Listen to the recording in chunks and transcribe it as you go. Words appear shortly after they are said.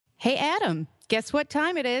Hey, Adam, guess what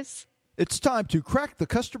time it is? It's time to crack the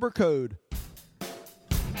customer code.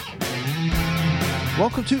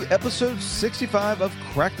 Welcome to episode 65 of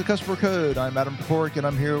Crack the Customer Code. I'm Adam Porick, and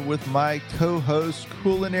I'm here with my co-host,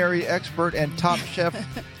 culinary expert, and Top Chef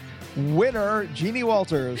winner, Jeannie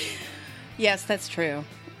Walters. Yes, that's true.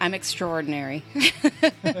 I'm extraordinary.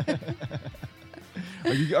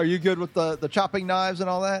 Are you good with the chopping knives and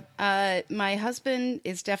all that? My husband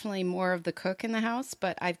is definitely more of the cook in the house,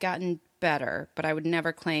 but I've gotten better. But I would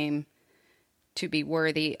never claim to be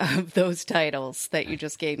worthy of those titles that you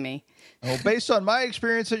just gave me. Well, based on my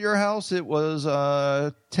experience at your house, it was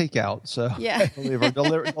takeout. So yeah, I believe, or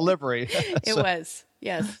delivery. It was,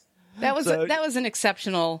 yes. That was an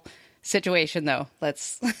exceptional situation, though.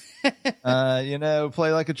 Let's play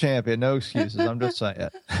like a champion. No excuses. I'm just saying.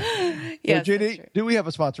 Yes, so, Judy, do we have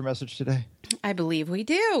a sponsor message today? I believe we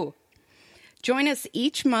do. Join us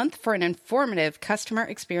each month for an informative customer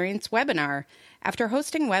experience webinar. After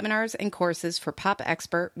hosting webinars and courses for Pop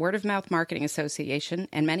Expert, Word of Mouth Marketing Association,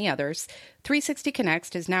 and many others, 360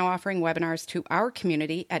 Connect is now offering webinars to our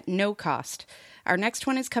community at no cost. Our next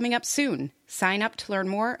one is coming up soon. Sign up to learn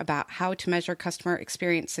more about how to measure customer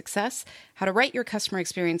experience success, how to write your customer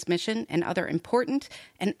experience mission, and other important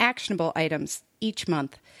and actionable items each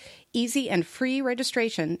month. Easy and free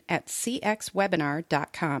registration at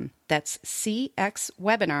cxwebinar.com. That's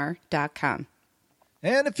cxwebinar.com.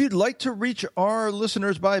 And if you'd like to reach our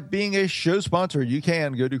listeners by being a show sponsor, you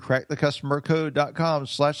can go to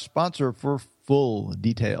crackthecustomercode.com/sponsor for full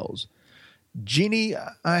details. Jeannie,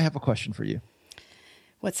 I have a question for you.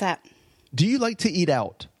 What's that? Do you like to eat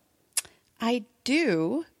out? I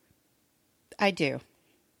do. We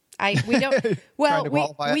don't.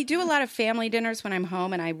 Well, we do a lot of family dinners when I'm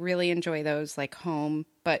home, and I really enjoy those, like home.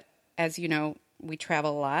 But as you know, we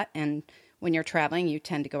travel a lot, and when you're traveling, you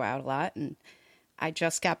tend to go out a lot. And I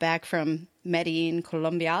just got back from Medellin,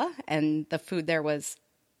 Colombia, and the food there was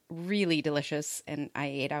really delicious, and I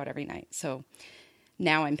ate out every night. So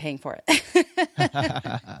now I'm paying for it.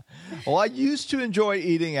 Well, I used to enjoy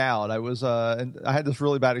eating out. I had this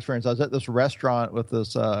really bad experience. I was at this restaurant with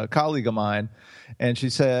this colleague of mine, and she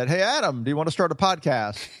said, "Hey, Adam, do you want to start a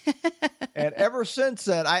podcast?" And ever since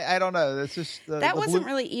then, I don't know. It's just that wasn't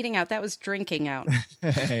really eating out. That was drinking out.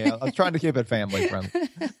 Yeah, I was trying to keep it family friendly.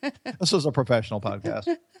 This was a professional podcast.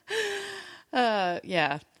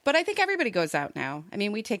 Yeah, but I think everybody goes out now. I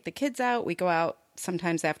mean, we take the kids out. We go out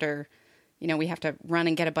sometimes after. We have to run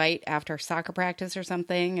and get a bite after soccer practice or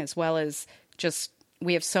something, as well as just,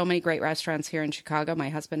 we have so many great restaurants here in Chicago. My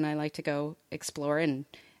husband and I like to go explore and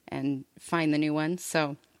find the new ones.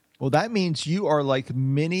 So, well, that means you are like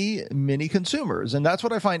many, many consumers. And that's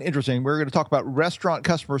what I find interesting. We're going to talk about restaurant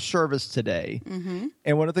customer service today. Mm-hmm.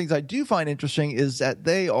 And one of the things I do find interesting is that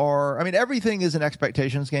everything is an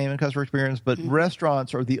expectations game in customer experience, but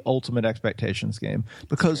restaurants are the ultimate expectations game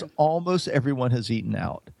because almost everyone has eaten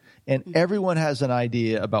out. And everyone has an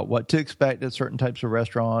idea about what to expect at certain types of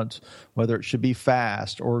restaurants, whether it should be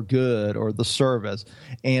fast or good or the service.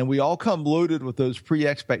 And we all come loaded with those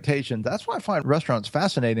pre-expectations. That's why I find restaurants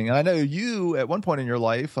fascinating. And I know you, at one point in your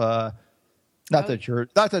life, not that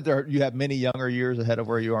you have many younger years ahead of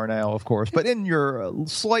where you are now, of course, but in your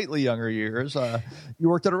slightly younger years, you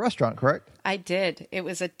worked at a restaurant, correct? I did. It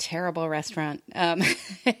was a terrible restaurant.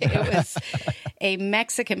 It was a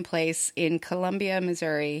Mexican place in Columbia,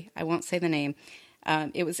 Missouri. I won't say the name.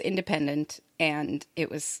 It was independent, and it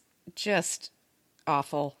was just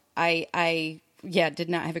awful. I did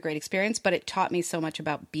not have a great experience, but it taught me so much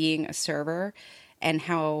about being a server and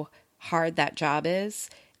how hard that job is.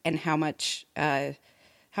 And how much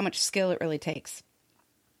skill it really takes.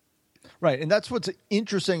 Right. And that's what's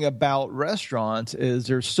interesting about restaurants is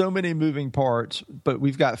there's so many moving parts, but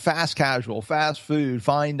we've got fast casual, fast food,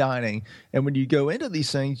 fine dining. And when you go into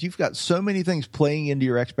these things, you've got so many things playing into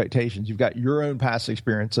your expectations. You've got your own past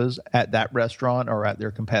experiences at that restaurant or at their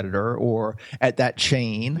competitor or at that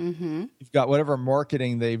chain. Mm-hmm. You've got whatever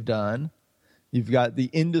marketing they've done. You've got the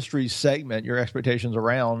industry segment, your expectations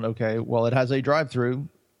around, okay, well, it has a drive-through.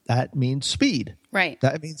 That means speed. Right.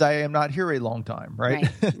 That means I am not here a long time, right?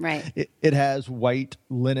 Right. It has white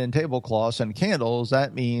linen tablecloths and candles.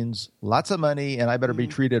 That means lots of money, and I better be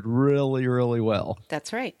treated really, really well.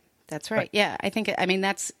 That's right. Yeah, I think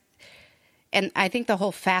the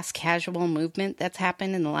whole fast casual movement that's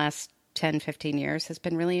happened in the last 10, 15 years has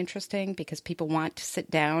been really interesting because people want to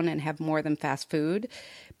sit down and have more than fast food,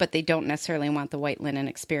 but they don't necessarily want the white linen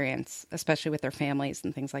experience, especially with their families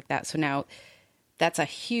and things like that. So now that's a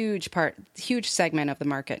huge segment of the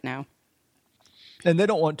market now. And they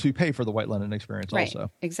don't want to pay for the white linen experience Right.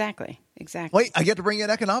 also. Exactly. Wait, I get to bring in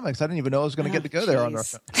economics. I didn't even know I was going to get to go there on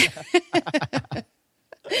Jeez. our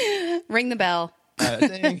Ring the bell.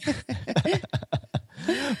 ding.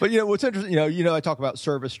 But what's interesting, I talk about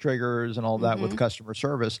service triggers and all that with customer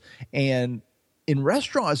service, and in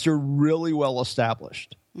restaurants they're really well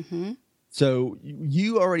established. So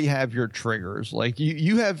you already have your triggers. Like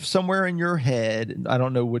you have somewhere in your head. I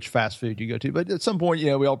don't know which fast food you go to, but at some point,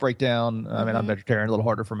 we all break down. I mean, I'm vegetarian, a little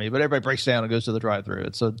harder for me, but everybody breaks down and goes to the drive-thru.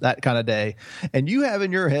 It's that kind of day, and you have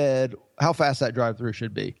in your head how fast that drive-thru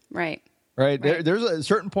should be. Right. Right. There's a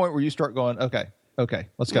certain point where you start going, okay,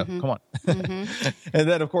 let's go. Come on. And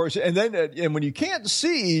then, of course, and when you can't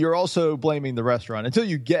see, you're also blaming the restaurant until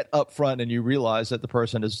you get up front and you realize that the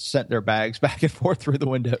person has sent their bags back and forth through the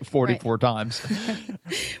window 44 times.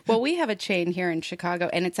 Well, we have a chain here in Chicago,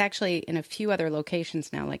 and it's actually in a few other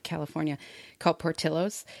locations now, like California, called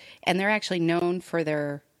Portillo's. And they're actually known for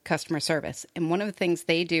their customer service. And one of the things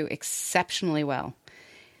they do exceptionally well,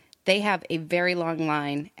 they have a very long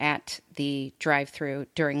line at the drive-thru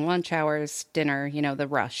during lunch hours, dinner, the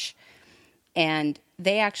rush. And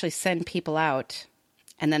they actually send people out,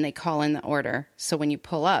 and then they call in the order. So when you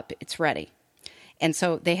pull up, it's ready. And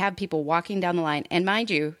so they have people walking down the line. And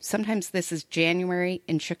mind you, sometimes this is January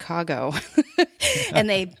in Chicago. And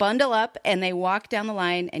they bundle up and they walk down the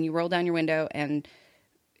line, and you roll down your window and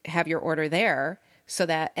have your order there,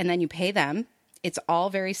 and then you pay them. It's all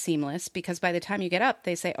very seamless because by the time you get up,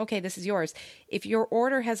 they say, okay, this is yours. If your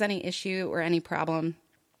order has any issue or any problem,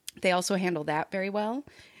 they also handle that very well.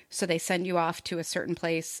 So they send you off to a certain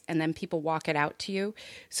place and then people walk it out to you.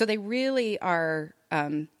 So they really are,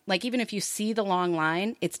 even if you see the long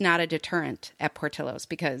line, it's not a deterrent at Portillo's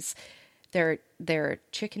because their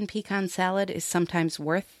chicken pecan salad is sometimes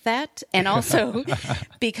worth that. And also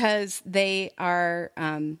because they are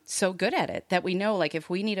so good at it that we know, if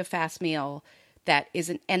we need a fast meal, that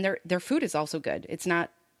isn't, and their food is also good. It's not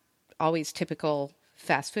always typical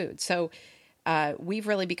fast food. So we've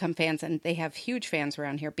really become fans, and they have huge fans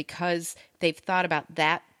around here because they've thought about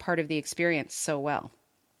that part of the experience so well.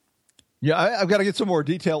 Yeah, I've got to get some more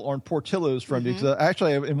detail on Portillo's from you because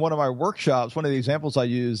actually in one of my workshops, one of the examples I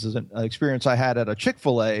use is an experience I had at a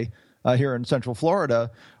Chick-fil-A here in Central Florida,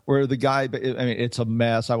 where the guy, it's a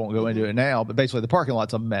mess. I won't go into it now, but basically the parking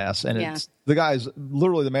lot's a mess. And it's the guy's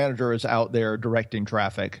literally the manager is out there directing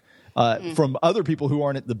traffic from other people who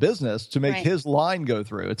aren't in the business to make his line go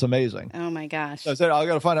through. It's amazing. Oh my gosh. So I said, I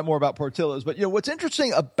got to find out more about Portillo's. But what's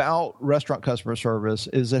interesting about restaurant customer service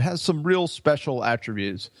is it has some real special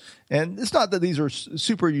attributes. And it's not that these are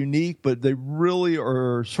super unique, but they really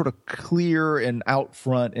are sort of clear and out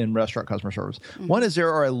front in restaurant customer service. One is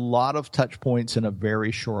there are a lot of touch points in a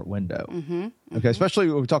very short window. Okay, especially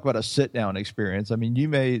when we talk about a sit-down experience. I mean, you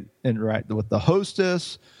may interact with the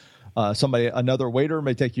hostess. Another waiter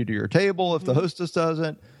may take you to your table if the hostess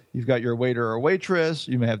doesn't. You've got your waiter or waitress.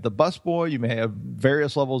 You may have the busboy. You may have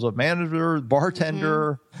various levels of manager,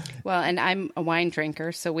 bartender. Well, and I'm a wine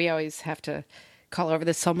drinker, so we always have to call over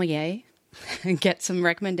the sommelier and get some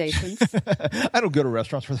recommendations. I don't go to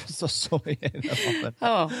restaurants where there's a sommelier that often.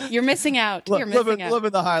 Oh, you're missing out. You're missing out.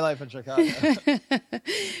 Living the high life in Chicago.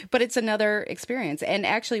 But it's another experience. And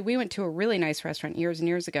actually, we went to a really nice restaurant years and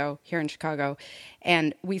years ago here in Chicago,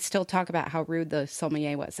 and we still talk about how rude the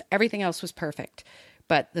sommelier was. Everything else was perfect,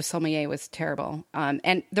 but the sommelier was terrible.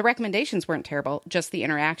 And the recommendations weren't terrible, just the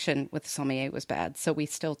interaction with the sommelier was bad. So we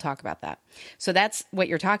still talk about that. So that's what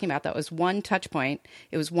you're talking about. That was one touch point.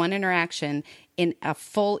 It was one interaction in a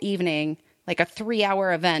full evening, like a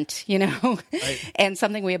 3-hour event, right. And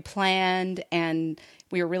something we had planned and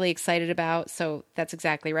we were really excited about. So that's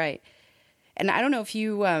exactly right. And I don't know if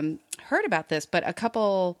you heard about this, but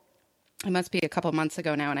it must be a couple months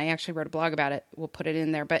ago now, and I actually wrote a blog about it. We'll put it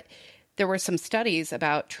in there. But there were some studies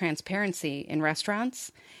about transparency in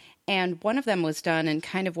restaurants, and one of them was done in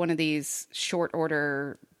kind of one of these short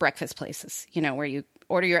order breakfast places, where you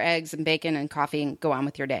order your eggs and bacon and coffee and go on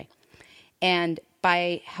with your day. And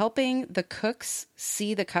by helping the cooks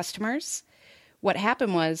see the customers, what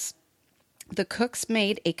happened was the cooks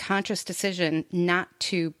made a conscious decision not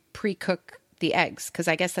to pre-cook the eggs, because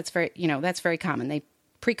I guess that's very common. They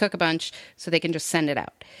pre-cook a bunch so they can just send it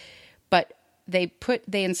out. But they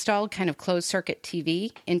installed kind of closed circuit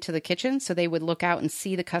TV into the kitchen so they would look out and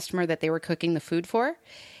see the customer that they were cooking the food for.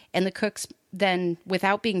 And the cooks then,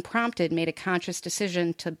 without being prompted, made a conscious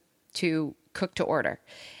decision to cook to order.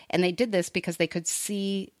 And they did this because they could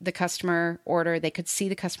see the customer order, they could see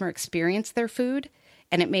the customer experience their food,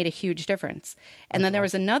 and it made a huge difference. And then there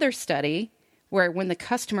was another study where when the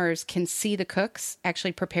customers can see the cooks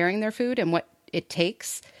actually preparing their food and what it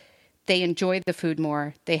takes, they enjoy the food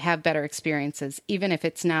more. They have better experiences, even if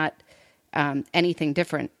it's not anything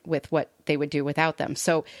different with what they would do without them.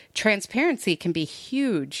 So transparency can be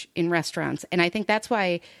huge in restaurants. And I think that's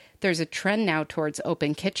why there's a trend now towards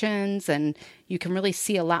open kitchens, and you can really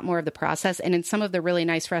see a lot more of the process. And in some of the really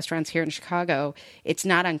nice restaurants here in Chicago, it's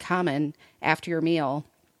not uncommon after your meal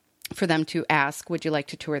for them to ask, would you like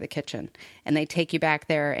to tour the kitchen? And they take you back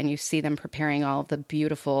there and you see them preparing all of the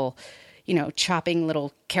beautiful, chopping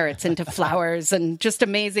little carrots into flowers and just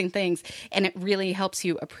amazing things. And it really helps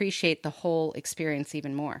you appreciate the whole experience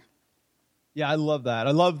even more. Yeah, I love that.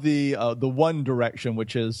 I love the one direction,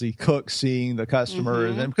 which is the cook seeing the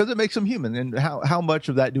customers, and because it makes them human. And how much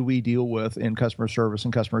of that do we deal with in customer service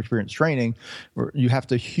and customer experience training, where you have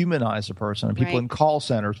to humanize a person? And people in call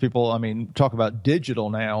centers, talk about digital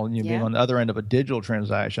now, and being on the other end of a digital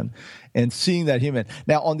transaction, and seeing that human.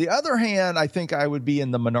 Now, on the other hand, I think I would be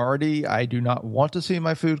in the minority. I do not want to see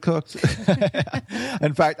my food cooked.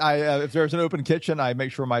 In fact, if there's an open kitchen, I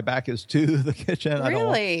make sure my back is to the kitchen.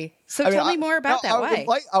 Really? So tell me more about that.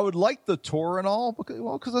 Why? I would like the tour and all,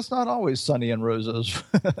 because it's not always sunny and roses.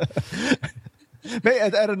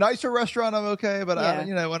 At a nicer restaurant, I'm okay, but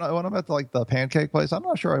when I'm at the pancake place, I'm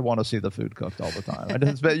not sure I want to see the food cooked all the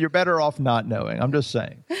time. You're better off not knowing. I'm just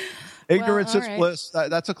saying. Ignorance is bliss.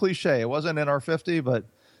 That's a cliche. It wasn't in our 50, but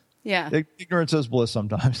ignorance is bliss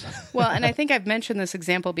sometimes. Well, and I think I've mentioned this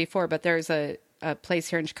example before, but there's a place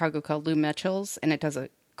here in Chicago called Lou Mitchell's, and it does a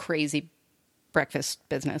crazy breakfast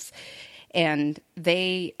business. And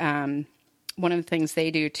they, one of the things they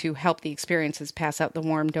do to help the experience is pass out the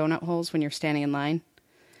warm donut holes when you're standing in line.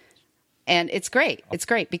 And it's great. It's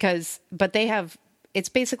great but it's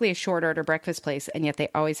basically a short order breakfast place, and yet they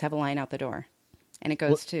always have a line out the door. And it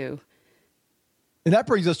goes to... And that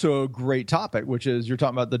brings us to a great topic, which is you're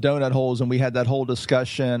talking about the donut holes, and we had that whole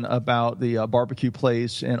discussion about the barbecue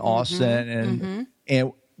place in Austin,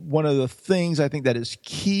 and one of the things I think that is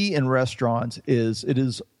key in restaurants is it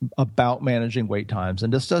is about managing wait times.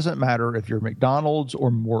 And this doesn't matter if you're McDonald's or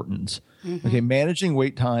Morton's. Okay, managing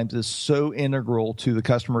wait times is so integral to the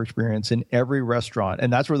customer experience in every restaurant,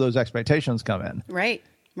 and that's where those expectations come in. Right.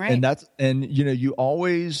 And you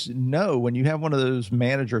always know when you have one of those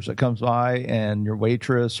managers that comes by and your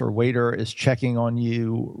waitress or waiter is checking on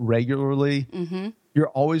you regularly, you're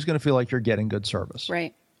always going to feel like you're getting good service.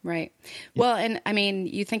 Right. Well, and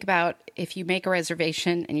you think about if you make a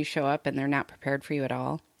reservation and you show up and they're not prepared for you at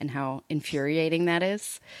all, and how infuriating that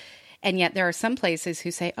is. And yet there are some places who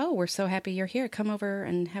say, oh, we're so happy you're here. Come over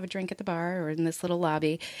and have a drink at the bar or in this little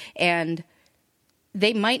lobby. And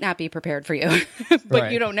they might not be prepared for you,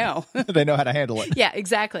 but you don't know. They know how to handle it. Yeah,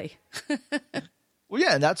 exactly. Well,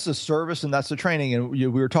 yeah, and that's the service and that's the training. And we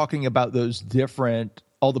were talking about those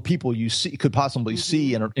all the people you could possibly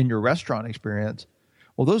see in your restaurant experience.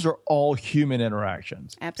 Well, those are all human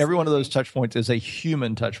interactions. Absolutely. Every one of those touch points is a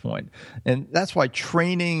human touch point. And that's why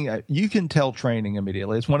training, you can tell training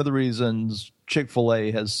immediately. It's one of the reasons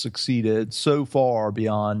Chick-fil-A has succeeded so far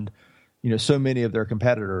beyond, so many of their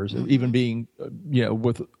competitors, even being,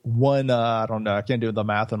 with one, I don't know, I can't do the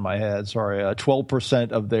math in my head. Sorry,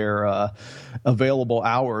 12% of their available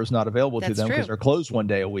hours not available to them because they're closed one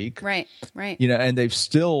day a week. Right. And they've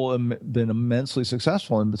still been immensely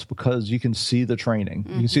successful, and it's because you can see the training,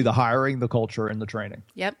 you can see the hiring, the culture, and the training.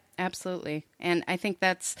 Yep, absolutely. And I think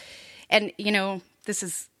this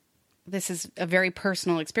is a very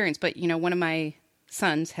personal experience, but one of my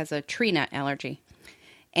sons has a tree nut allergy,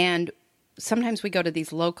 and sometimes we go to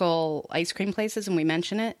these local ice cream places and we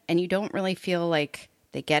mention it, and you don't really feel like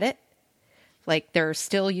they get it. Like they're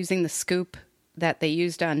still using the scoop that they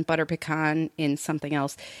used on butter pecan in something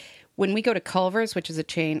else. When we go to Culver's, which is a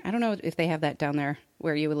chain, I don't know if they have that down there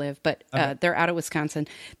where you live, but they're out of Wisconsin.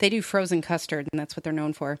 They do frozen custard, and that's what they're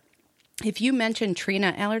known for. If you mention tree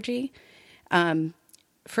nut allergy,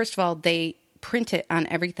 first of all, they print it on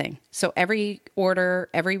everything. So every order,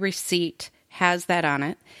 every receipt has that on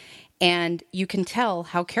it. And you can tell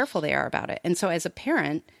how careful they are about it. And so as a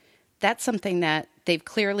parent, that's something that they've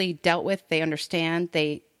clearly dealt with. They understand.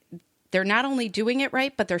 They're not only doing it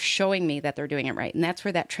right, but they're showing me that they're doing it right. And that's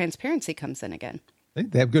where that transparency comes in again.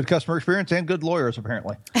 They have good customer experience and good lawyers,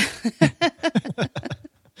 apparently.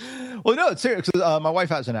 Well, no, it's serious. My wife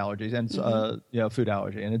has an allergy, and food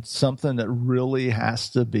allergy, and it's something that really has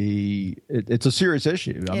to be. It's a serious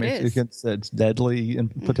issue. It's deadly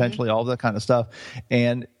and potentially all that kind of stuff,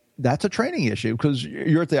 and that's a training issue because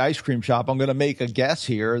you're at the ice cream shop. I'm going to make a guess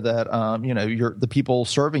here that, the people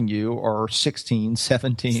serving you are 16,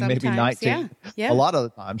 17, sometimes, maybe 19, a lot of the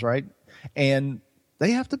times, right? And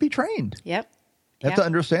they have to be trained. Yep. They have to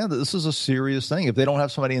understand that this is a serious thing. If they don't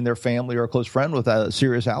have somebody in their family or a close friend with a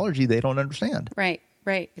serious allergy, they don't understand. Right.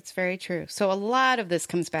 It's very true. So a lot of this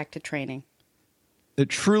comes back to training. It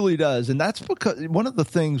truly does. And that's because one of the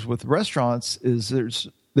things with restaurants is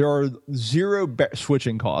there are zero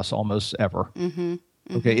switching costs almost ever. Mm-hmm.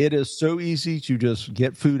 Okay, it is so easy to just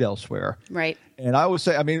get food elsewhere. Right. And I would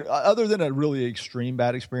say, I mean, other than a really extreme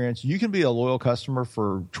bad experience, you can be a loyal customer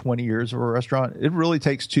for 20 years of a restaurant. It really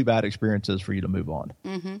takes 2 bad experiences for you to move on.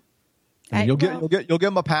 Mm-hmm. And you'll give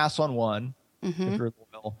them a pass on one if you're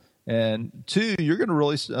loyal, and 2, you're going to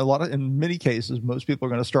really in many cases, most people are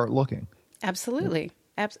going to start looking. Absolutely.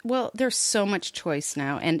 Well, there's so much choice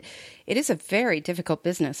now, and it is a very difficult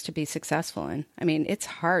business to be successful in. I mean, it's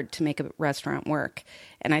hard to make a restaurant work,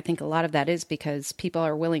 and I think a lot of that is because people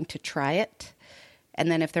are willing to try it,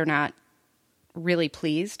 and then if they're not really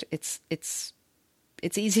pleased, it's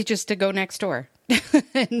easy just to go next door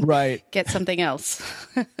and get something else.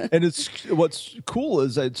 And what's cool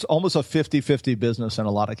is it's almost a 50-50 business in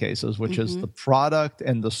a lot of cases, which is the product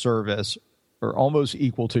and the service are almost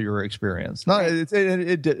equal to your experience.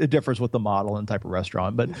 It differs with the model and type of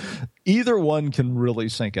restaurant, but either one can really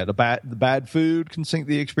sink it. The bad food can sink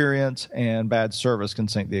the experience, and bad service can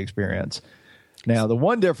sink the experience. Now, the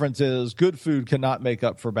one difference is good food cannot make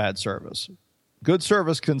up for bad service. Good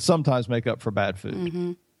service can sometimes make up for bad food.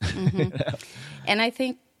 Mm-hmm. Mm-hmm. And I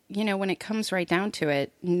think, when it comes right down to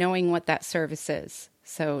it, knowing what that service is.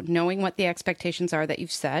 So knowing what the expectations are that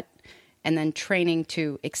you've set, and then training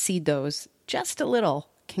to exceed those just a little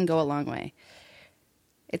can go a long way.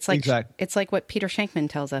 It's like It's like what Peter Shankman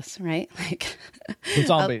tells us, right? Like the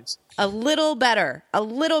zombies. a little better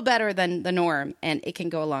than the norm, and it can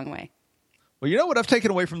go a long way. Well, you know what I've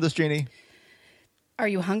taken away from this, Jeannie? Are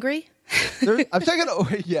you hungry? I've taken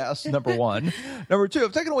away, yes, number one. Number 2,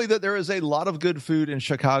 I've taken away that there is a lot of good food in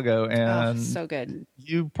Chicago, and so good.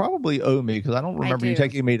 You probably owe me because I don't remember you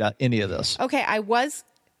taking me to any of this. Okay,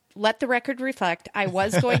 let the record reflect, I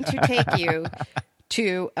was going to take you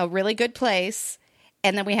to a really good place,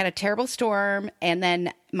 and then we had a terrible storm, and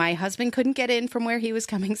then my husband couldn't get in from where he was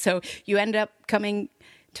coming, so you ended up coming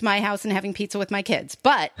to my house and having pizza with my kids.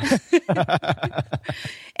 But,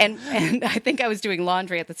 and I think I was doing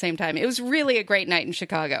laundry at the same time. It was really a great night in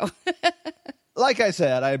Chicago. Like I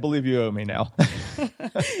said, I believe you owe me now.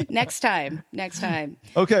 Next time.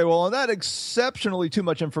 Okay, well, on that exceptionally too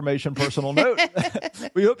much information personal note,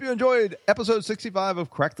 we hope you enjoyed episode 65 of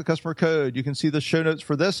Crack the Customer Code. You can see the show notes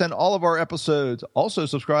for this and all of our episodes. Also,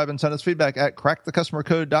 subscribe and send us feedback at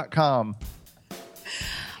crackthecustomercode.com.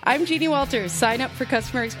 I'm Jeannie Walters. Sign up for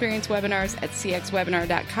customer experience webinars at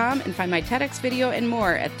cxwebinar.com and find my TEDx video and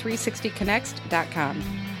more at 360connects.com.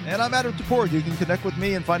 And I'm Adam Tepord. You can connect with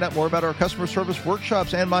me and find out more about our customer service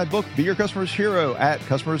workshops and my book, Be Your Customer's Hero, at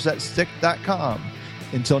customersthatstick.com.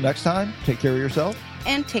 Until next time, take care of yourself.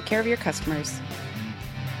 And take care of your customers.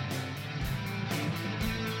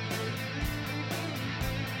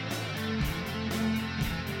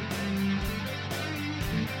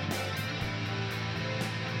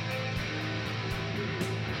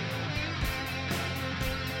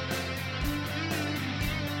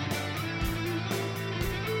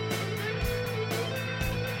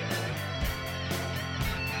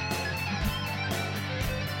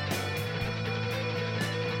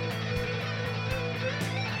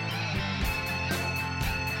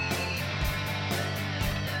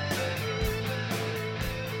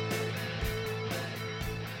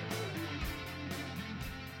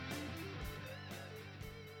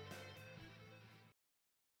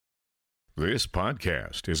 This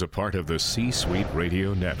podcast is a part of the C-Suite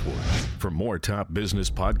Radio Network. For more top business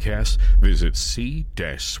podcasts, visit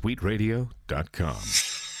c-suiteradio.com.